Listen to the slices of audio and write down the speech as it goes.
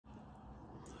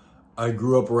I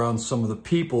grew up around some of the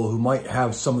people who might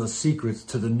have some of the secrets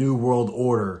to the New World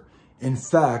Order. In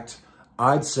fact,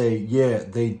 I'd say, yeah,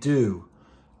 they do.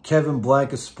 Kevin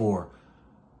Blancaspor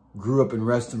grew up in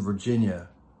Reston, Virginia,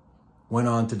 went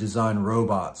on to design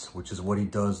robots, which is what he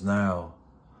does now.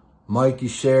 Mikey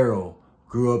Sherrill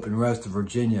grew up in Reston,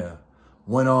 Virginia,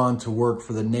 went on to work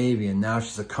for the Navy, and now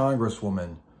she's a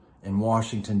congresswoman in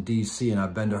Washington, D.C., and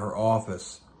I've been to her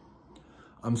office.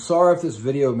 I'm sorry if this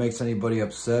video makes anybody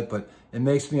upset, but it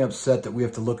makes me upset that we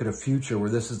have to look at a future where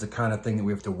this is the kind of thing that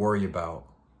we have to worry about.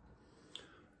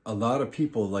 A lot of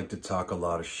people like to talk a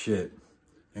lot of shit,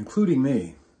 including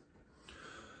me.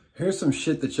 Here's some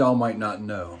shit that y'all might not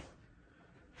know.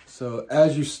 So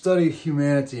as you study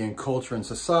humanity and culture and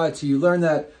society, you learn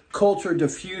that culture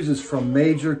diffuses from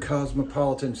major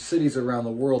cosmopolitan cities around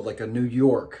the world, like a New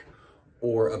York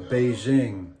or a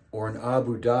Beijing or an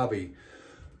Abu Dhabi.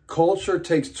 Culture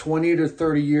takes 20 to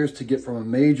 30 years to get from a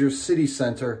major city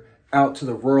center out to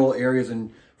the rural areas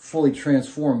and fully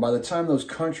transform. By the time those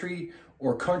country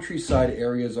or countryside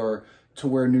areas are to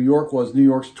where New York was, New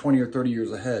York's 20 or 30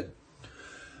 years ahead.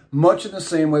 Much in the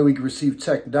same way we receive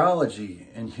technology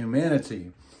and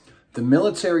humanity. The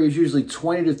military is usually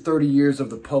 20 to 30 years of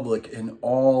the public in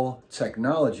all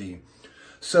technology.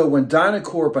 So when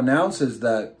Dynacorp announces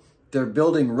that they're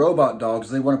building robot dogs,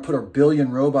 they want to put 1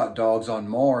 billion robot dogs on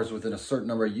Mars within a certain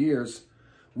number of years,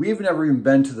 we've never even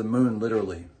been to the moon,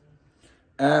 literally.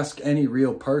 Ask any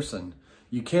real person.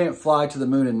 You can't fly to the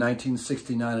moon in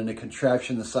 1969 in a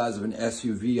contraption the size of an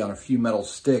SUV on a few metal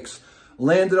sticks,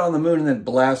 land it on the moon and then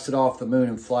blast it off the moon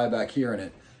and fly back here in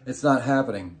it. It's not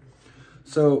happening.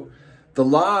 So the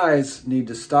lies need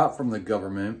to stop from the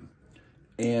government.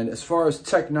 And as far as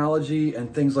technology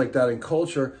and things like that in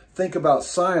culture, think about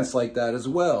science like that as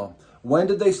well. When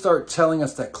did they start telling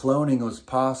us that cloning was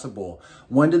possible?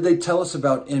 When did they tell us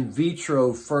about in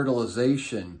vitro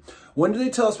fertilization? When did they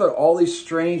tell us about all these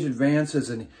strange advances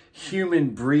in human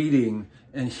breeding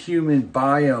and human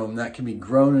biome that can be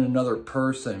grown in another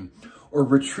person or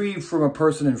retrieved from a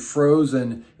person and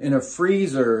frozen in a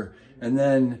freezer and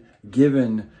then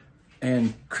given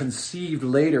and conceived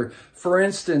later? For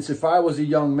instance, if I was a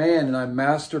young man and I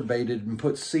masturbated and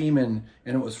put semen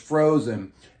and it was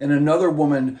frozen, and another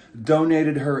woman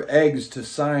donated her eggs to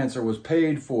science or was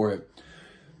paid for it,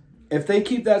 if they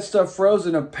keep that stuff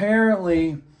frozen,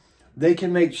 apparently they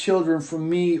can make children from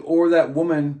me or that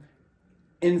woman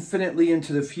infinitely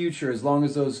into the future, as long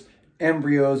as those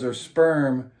embryos or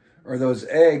sperm or those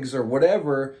eggs or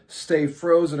whatever stay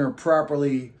frozen or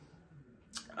properly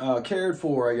cared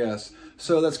for, I guess.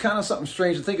 So that's kind of something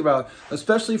strange to think about,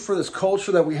 especially for this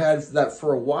culture that we had that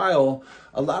for a while,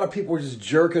 a lot of people were just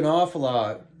jerking off a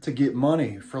lot to get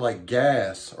money for like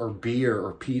gas or beer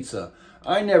or pizza.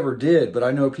 I never did, but I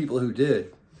know people who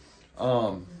did.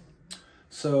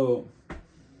 So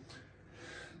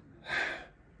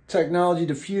technology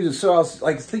diffuses. So I was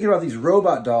like thinking about these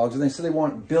robot dogs, and they said they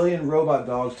want 1 billion robot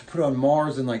dogs to put on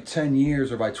Mars in like 10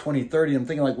 years or by 2030. I'm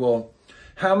thinking like, well,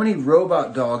 how many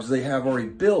robot dogs do they have already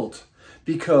built?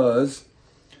 Because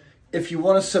if you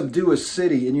want to subdue a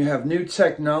city and you have new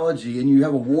technology and you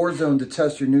have a war zone to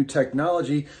test your new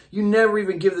technology, you never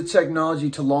even give the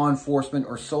technology to law enforcement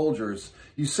or soldiers.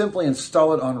 You simply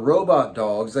install it on robot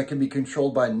dogs that can be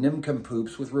controlled by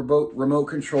nincompoops with remote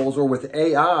controls or with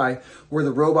AI, where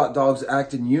the robot dogs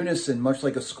act in unison, much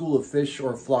like a school of fish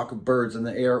or a flock of birds in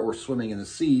the air or swimming in the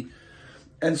sea.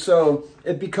 And so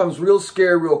it becomes real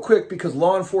scary real quick, because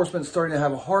law enforcement is starting to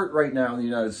have a heart right now in the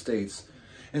United States.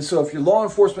 And so if your law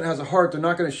enforcement has a heart, they're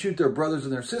not going to shoot their brothers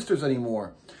and their sisters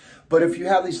anymore. But if you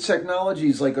have these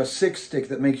technologies like a sick stick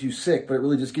that makes you sick, but it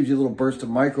really just gives you a little burst of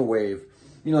microwave,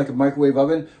 you know, like a microwave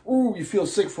oven, ooh, you feel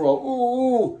sick for a while,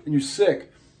 ooh, and you're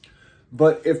sick.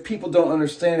 But if people don't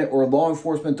understand it, or law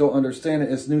enforcement don't understand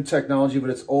it, it's new technology, but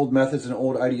it's old methods and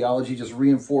old ideology just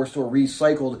reinforced or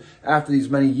recycled after these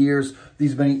many years,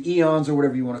 these many eons, or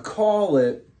whatever you want to call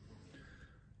it.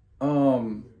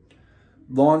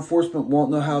 Law enforcement won't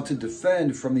know how to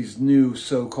defend from these new,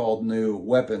 so-called new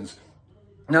weapons.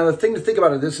 Now, the thing to think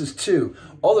about this is, too,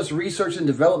 all this research and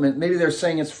development, maybe they're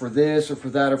saying it's for this or for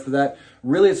that or for that.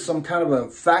 Really, it's some kind of a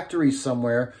factory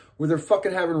somewhere where they're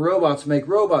fucking having robots make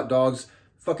robot dogs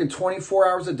fucking 24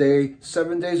 hours a day,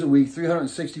 7 days a week,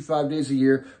 365 days a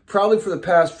year, probably for the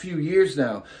past few years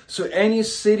now. So any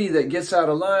city that gets out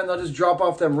of line, they'll just drop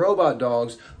off them robot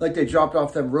dogs like they dropped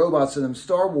off them robots in them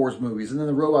Star Wars movies, and then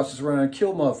the robots just run around and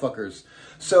kill motherfuckers.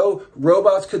 So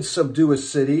robots could subdue a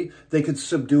city. They could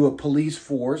subdue a police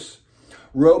force.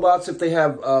 Robots, if they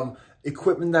have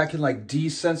equipment that can like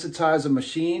desensitize a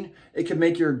machine. It can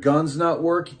make your guns not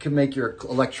work. It can make your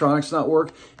electronics not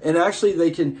work. And actually they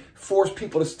can force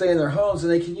people to stay in their homes,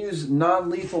 and they can use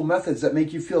non-lethal methods that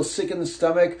make you feel sick in the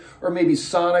stomach, or maybe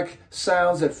sonic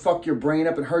sounds that fuck your brain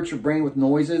up and hurt your brain with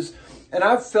noises. And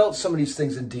I've felt some of these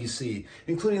things in DC,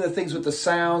 including the things with the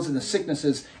sounds and the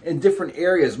sicknesses in different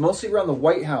areas, mostly around the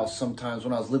White House sometimes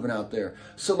when I was living out there.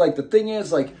 So like the thing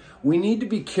is, like, we need to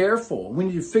be careful. We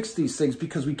need to fix these things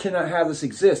because we cannot have this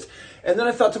exist. And then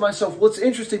I thought to myself, well, it's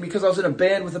interesting because I was in a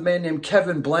band with a man named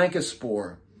Kevin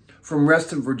Blancaspor from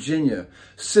Reston, Virginia.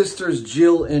 Sisters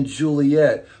Jill and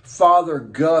Juliet. Father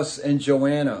Gus and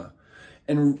Joanna.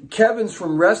 And Kevin's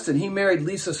from Reston. He married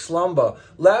Lisa Slumba.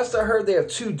 Last I heard, they have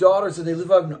 2 daughters, and they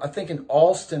live up, I think, in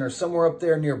Alston or somewhere up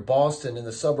there near Boston, in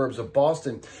the suburbs of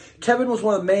Boston. Kevin was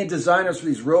one of the main designers for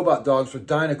these robot dogs for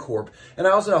Dynacorp. And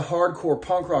I was in a hardcore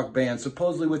punk rock band,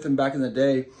 supposedly with him back in the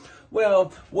day.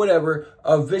 Well, whatever.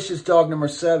 Vicious Dog number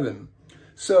 7.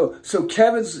 So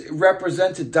Kevin's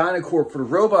represented Dynacorp for the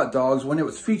robot dogs when it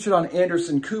was featured on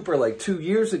Anderson Cooper like 2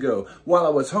 years ago while I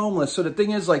was homeless. So the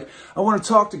thing is, like, I want to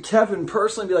talk to Kevin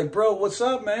personally and be like, bro, what's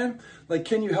up, man? Like,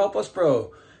 can you help us,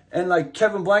 bro? And like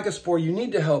Kevin Blancaspor, you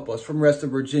need to help us, from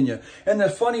Reston, Virginia. And the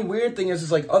funny, weird thing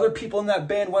is like other people in that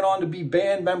band went on to be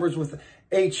band members with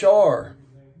HR,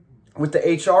 with the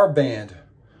HR band.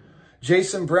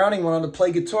 Jason Browning went on to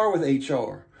play guitar with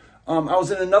HR. I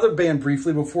was in another band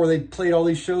briefly before they played all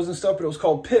these shows and stuff, but it was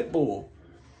called Pitbull.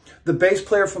 The bass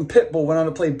player from Pitbull went on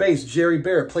to play bass. Jerry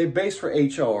Barrett played bass for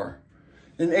HR.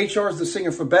 And HR is the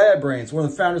singer for Bad Brains, one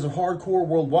of the founders of hardcore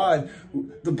worldwide,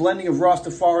 the blending of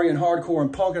Rastafari and hardcore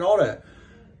and punk and all that.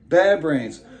 Bad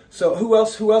Brains. So who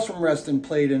else from Reston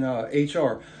played in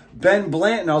HR? Ben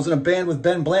Blanton. I was in a band with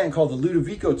Ben Blanton called the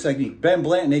Ludovico Technique. Ben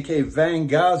Blanton, a.k.a. Van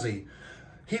Ghazi.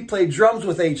 He played drums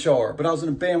with HR, but I was in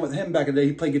a band with him back in the day.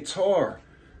 He played guitar.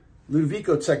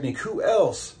 Ludovico Technique. Who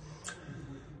else?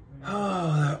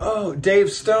 Oh,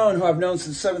 Dave Stone, who I've known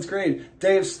since 7th grade.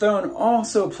 Dave Stone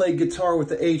also played guitar with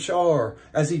the HR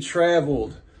as he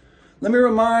traveled. Let me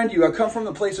remind you, I come from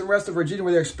the place in Reston, Virginia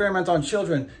where they experiment on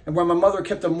children and where my mother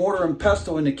kept a mortar and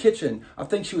pestle in the kitchen. I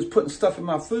think she was putting stuff in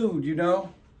my food, you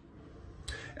know?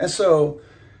 And so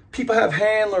people have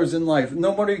handlers in life.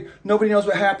 Nobody knows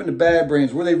what happened to Bad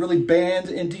Brains. Were they really banned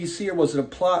in DC, or was it a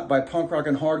plot by punk rock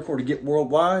and hardcore to get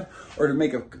worldwide, or to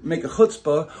make a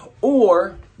chutzpah?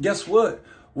 Or guess what?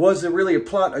 Was it really a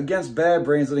plot against Bad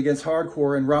Brains and against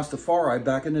hardcore and Rastafari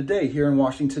back in the day here in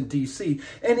Washington, D.C.?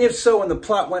 And if so, and the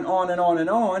plot went on and on and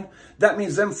on, that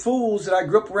means them fools that I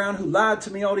grew up around who lied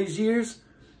to me all these years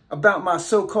about my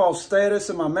so-called status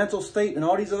and my mental state and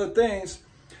all these other things,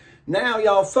 now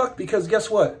y'all fucked, because guess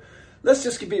what? Let's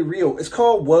just be real. It's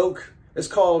called woke. It's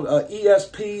called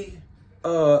ESP.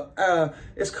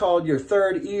 It's called your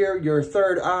third ear, your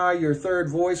third eye, your third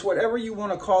voice, whatever you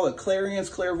want to call it, clairvoyance,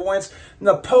 clairvoyance. And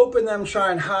the Pope and them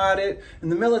try and hide it,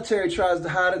 and the military tries to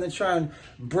hide it, and they try and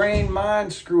brain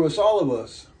mind screw us, all of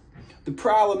us. The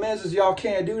problem is y'all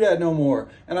can't do that no more.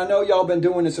 And I know y'all been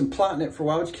doing this and plotting it for a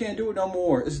while, but you can't do it no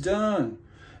more. It's done.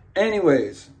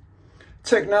 Anyways,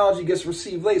 technology gets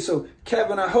received late. So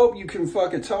Kevin, I hope you can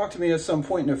fucking talk to me at some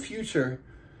point in the future.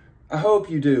 I hope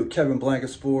you do, Kevin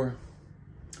Blancaspor.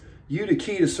 You the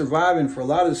key to surviving for a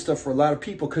lot of this stuff for a lot of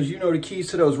people, because you know the keys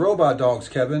to those robot dogs,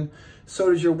 Kevin.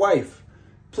 So does your wife.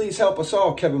 Please help us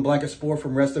all, Kevin Blancaspor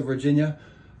from Reston, Virginia,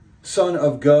 son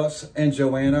of Gus and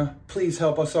Joanna. Please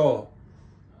help us all.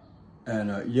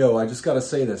 And yo, I just got to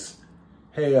say this.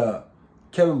 Hey,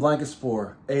 Kevin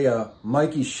Blancaspor, hey,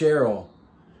 Mikey Sherrill,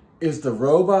 is the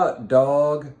robot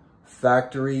dog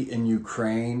factory in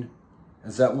Ukraine,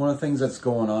 is that one of the things that's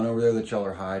going on over there that y'all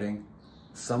are hiding?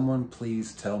 Someone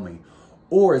please tell me.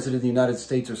 Or is it in the United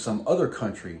States or some other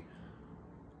country?